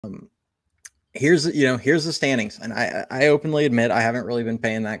Here's the standings, and I openly admit I haven't really been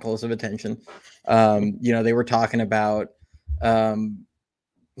paying that close of attention. They were talking about, a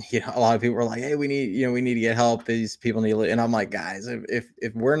lot of people were like, hey, we need to get help. These people need, and I'm like, guys,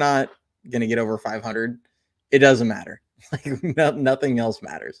 if we're not gonna get over 500, it doesn't matter. Like nothing else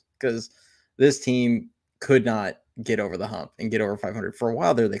matters, because this team could not get over the hump and get over 500 for a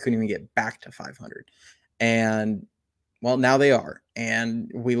while there. They couldn't even get back to 500, and well, now they are.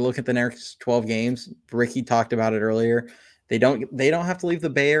 And we look at the next 12 games. Ricky talked about it earlier. They don't have to leave the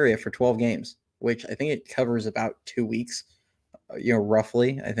Bay Area for 12 games, which I think it covers about 2 weeks,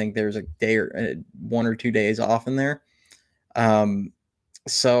 roughly. I think there's a day or 1 or 2 days off in there.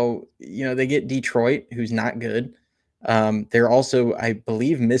 So, they get Detroit, who's not good. They're also, I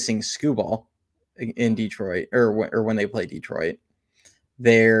believe, missing Skubal in Detroit, or when they play Detroit.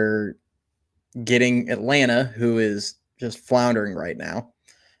 They're getting Atlanta, who is just floundering right now.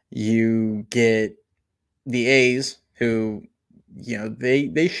 You get the A's, who,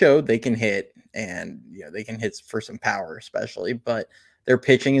 they showed they can hit, and they can hit for some power, especially, but their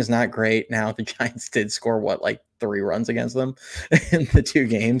pitching is not great. Now the Giants did score like 3 runs against them in the 2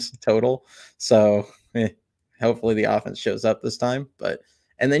 games total. So hopefully the offense shows up this time.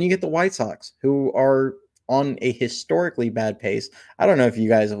 And then you get the White Sox, who are on a historically bad pace. I don't know if you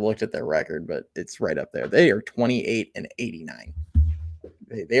guys have looked at their record, but it's right up there. They are 28-89.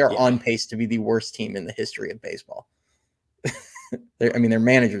 They are on pace to be the worst team in the history of baseball. Their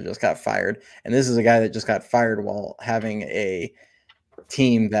manager just got fired, and this is a guy that just got fired while having a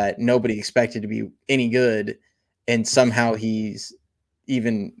team that nobody expected to be any good, and somehow he's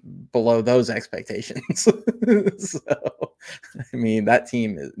even below those expectations. So, that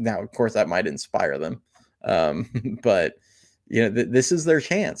team is now, of course, that might inspire them. But this is their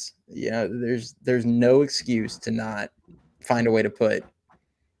chance. There's no excuse to not find a way to put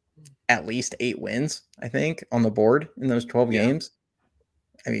at least 8 wins, I think, on the board in those 12 games.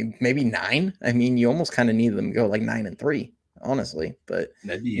 Maybe 9. You almost kind of need them to go like 9-3, honestly. But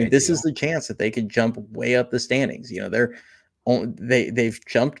this is the chance that they could jump way up the standings. They've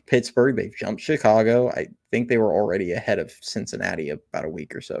jumped Pittsburgh, they've jumped Chicago. I think they were already ahead of Cincinnati about a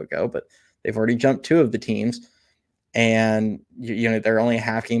week or so ago, but they've already jumped 2 of the teams, and they're only a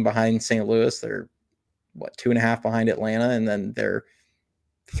half game behind St. Louis. They're 2.5 behind Atlanta, and then they're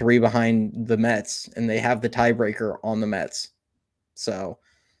 3 behind the Mets, and they have the tiebreaker on the Mets. So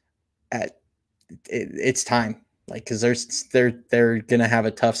it's time, because they're gonna have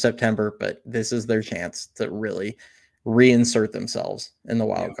a tough September, but this is their chance to really reinsert themselves in the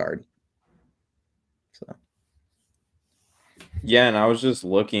wild card. So and I was just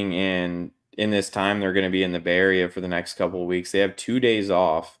looking in this time they're going to be in the Bay Area for the next couple of weeks. They have 2 days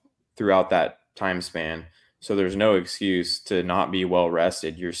off throughout that time span, so there's no excuse to not be well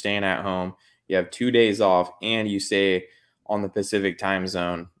rested. You're staying at home, you have 2 days off, and you stay on the Pacific time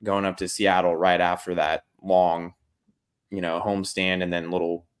zone, going up to Seattle right after that long, homestand, and then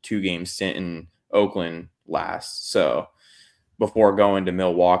little 2-game stint in Oakland last. So before going to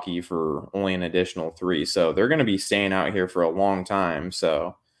Milwaukee for only an additional 3. So they're going to be staying out here for a long time.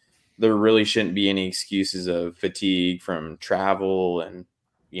 So there really shouldn't be any excuses of fatigue from travel and,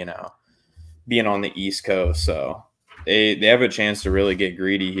 being on the East Coast. So they have a chance to really get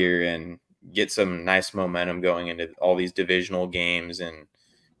greedy here and get some nice momentum going into all these divisional games, and,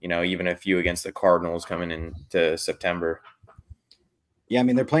 even a few against the Cardinals coming into September. Yeah,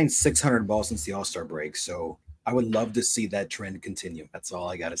 they're playing 600 balls since the All-Star break, so I would love to see that trend continue. That's all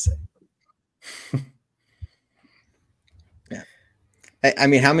I got to say. Yeah.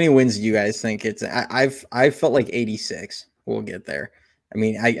 How many wins do you guys think it's? I've felt like 86 will get there.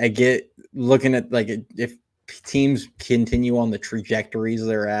 I get looking at if teams continue on the trajectories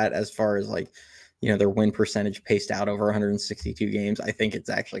they're at as far as their win percentage paced out over 162 games. I think it's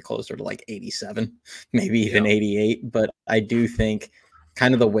actually closer to 87, maybe even 88. But I do think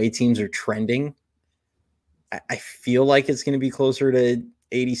kind of the way teams are trending, I feel like it's going to be closer to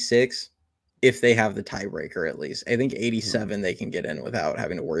 86 if they have the tiebreaker at least. I think 87 they can get in without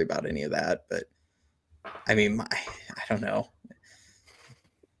having to worry about any of that. But I don't know.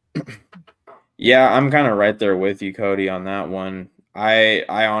 Yeah, I'm kind of right there with you, Cody, on that one. I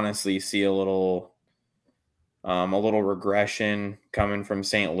honestly see a little regression coming from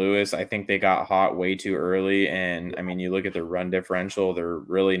St. Louis. I think they got hot way too early, and you look at the run differential, they're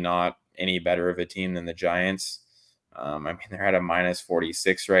really not any better of a team than the Giants. They're at a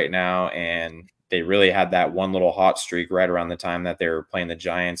 -46 right now, and they really had that one little hot streak right around the time that they were playing the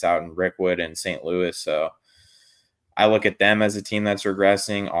Giants out in Rickwood and St. Louis. So I look at them as a team that's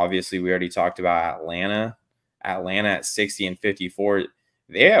regressing. Obviously, we already talked about Atlanta at 60-54.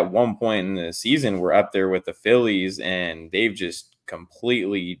 they at one point in the season were up there with the Phillies, and they've just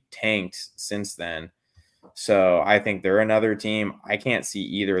completely tanked since then. So I think they're another team. I can't see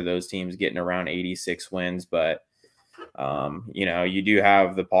either of those teams getting around 86 wins, but you do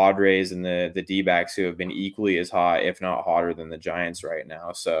have the Padres and the D-backs who have been equally as hot, if not hotter than the Giants right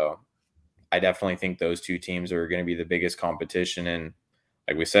now. So I definitely think those two teams are going to be the biggest competition. And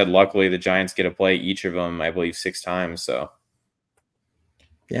like we said, luckily the Giants get to play each of them, I believe, 6 times. So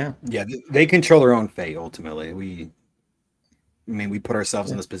yeah, they control their own fate. Ultimately, we put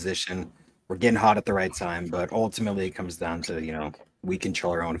ourselves in this position. We're getting hot at the right time, but ultimately it comes down to, we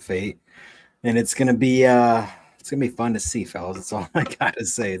control our own fate, and it's gonna be fun to see, fellas. That's all I gotta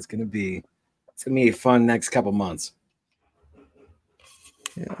say. It's gonna be a fun next couple months.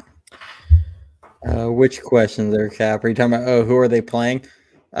 Yeah. Which questions there, Cap? Are you talking about, who are they playing?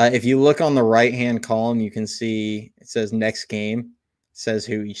 If you look on the right-hand column, you can see it says next game. It says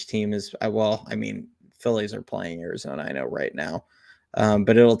who each team is. Phillies are playing Arizona, I know right now.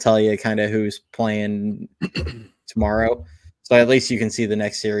 But it'll tell you kind of who's playing tomorrow. So at least you can see the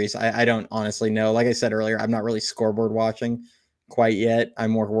next series. I don't honestly know. Like I said earlier, I'm not really scoreboard watching quite yet.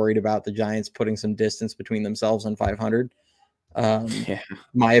 I'm more worried about the Giants putting some distance between themselves and 500.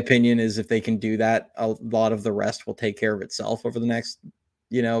 My opinion is if they can do that, a lot of the rest will take care of itself over the next,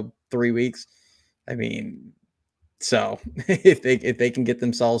 3 weeks. So if they can get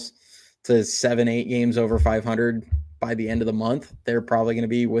themselves to 7-8 games over 500 by the end of the month, they're probably going to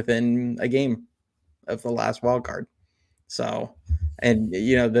be within a game of the last wild card. So, and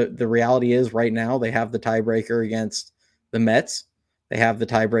the reality is right now they have the tiebreaker against the Mets. They have the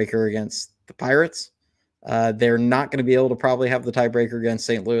tiebreaker against the Pirates. They're not going to be able to probably have the tiebreaker against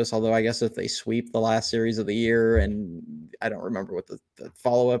St. Louis, although I guess if they sweep the last series of the year, and I don't remember what the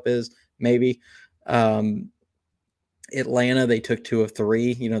follow-up is, maybe. Atlanta, they took 2 of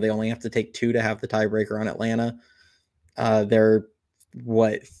 3. They only have to take 2 to have the tiebreaker on Atlanta. They're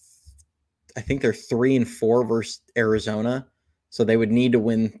I think they're 3-4 versus Arizona. So they would need to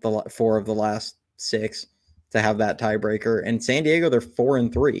win 4 of the last 6 to have that tiebreaker. And San Diego, they're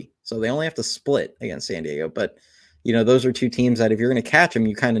 4-3. So they only have to split against San Diego. But, those are 2 teams that if you're going to catch them,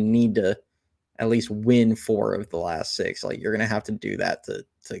 you kind of need to at least win 4 of the last 6. Like you're going to have to do that to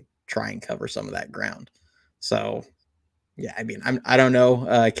try and cover some of that ground. So, yeah, I don't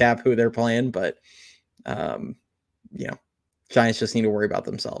know, Cap, who they're playing, but, Giants just need to worry about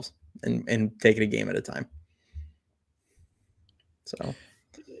themselves and take it a game at a time. So,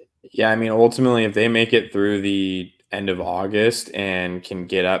 yeah, ultimately, if they make it through the end of August and can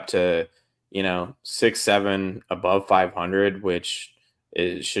get up to, 6-7 above 500, which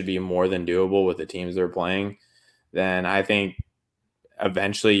should be more than doable with the teams they're playing, then I think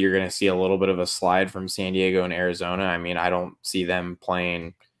eventually you're going to see a little bit of a slide from San Diego and Arizona. I don't see them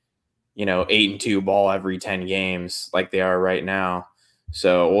playing, 8-2 ball every 10 games like they are right now.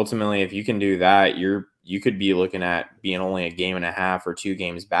 So ultimately, if you can do that, you could be looking at being only a game and a half or 2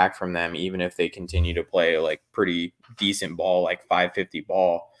 games back from them, even if they continue to play like pretty decent ball, like 550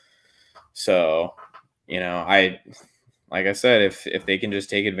 ball. So, like I said, if they can just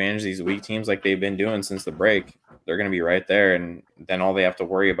take advantage of these weak teams like they've been doing since the break, they're going to be right there. And then all they have to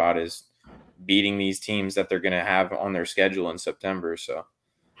worry about is beating these teams that they're going to have on their schedule in September. So,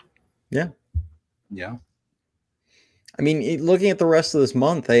 yeah. Looking at the rest of this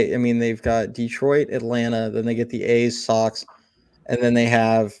month, they've got Detroit, Atlanta, then they get the A's, Sox, and then they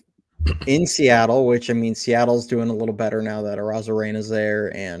have in Seattle, which Seattle's doing a little better now that Arozarena's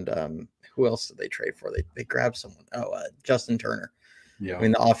there, and who else did they trade for? They grabbed someone. Justin Turner. Yeah.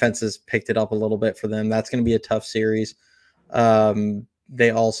 The offense has picked it up a little bit for them. That's going to be a tough series.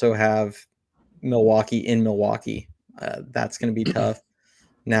 They also have Milwaukee in Milwaukee. That's going to be tough.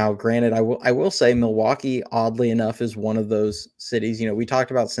 Now, granted, I will say Milwaukee, oddly enough, is one of those cities. We talked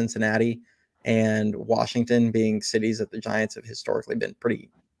about Cincinnati and Washington being cities that the Giants have historically been pretty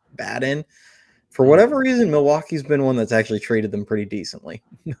bad in. For whatever reason, Milwaukee's been one that's actually treated them pretty decently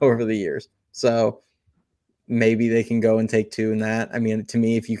over the years. So maybe they can go and take 2 in that. To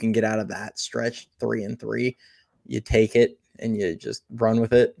me, if you can get out of that stretch 3-3, you take it and you just run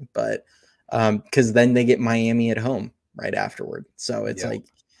with it. But because then they get Miami at home right afterward. So it's like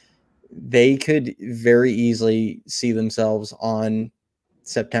they could very easily see themselves on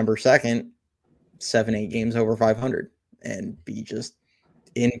September 2nd, 7-8 games over 500 and be just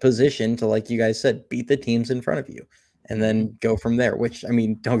in position to, like you guys said, beat the teams in front of you and then go from there, which, don't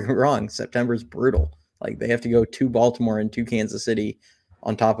get me wrong, September's brutal. Like they have to go to Baltimore and to Kansas City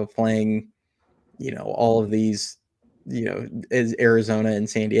on top of playing, all of these, Arizona and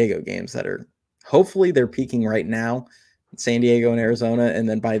San Diego games that are hopefully they're peaking right now. San Diego and Arizona, and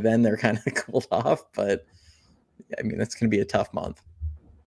then by then they're kind of cooled off. But I mean, that's going to be a tough month.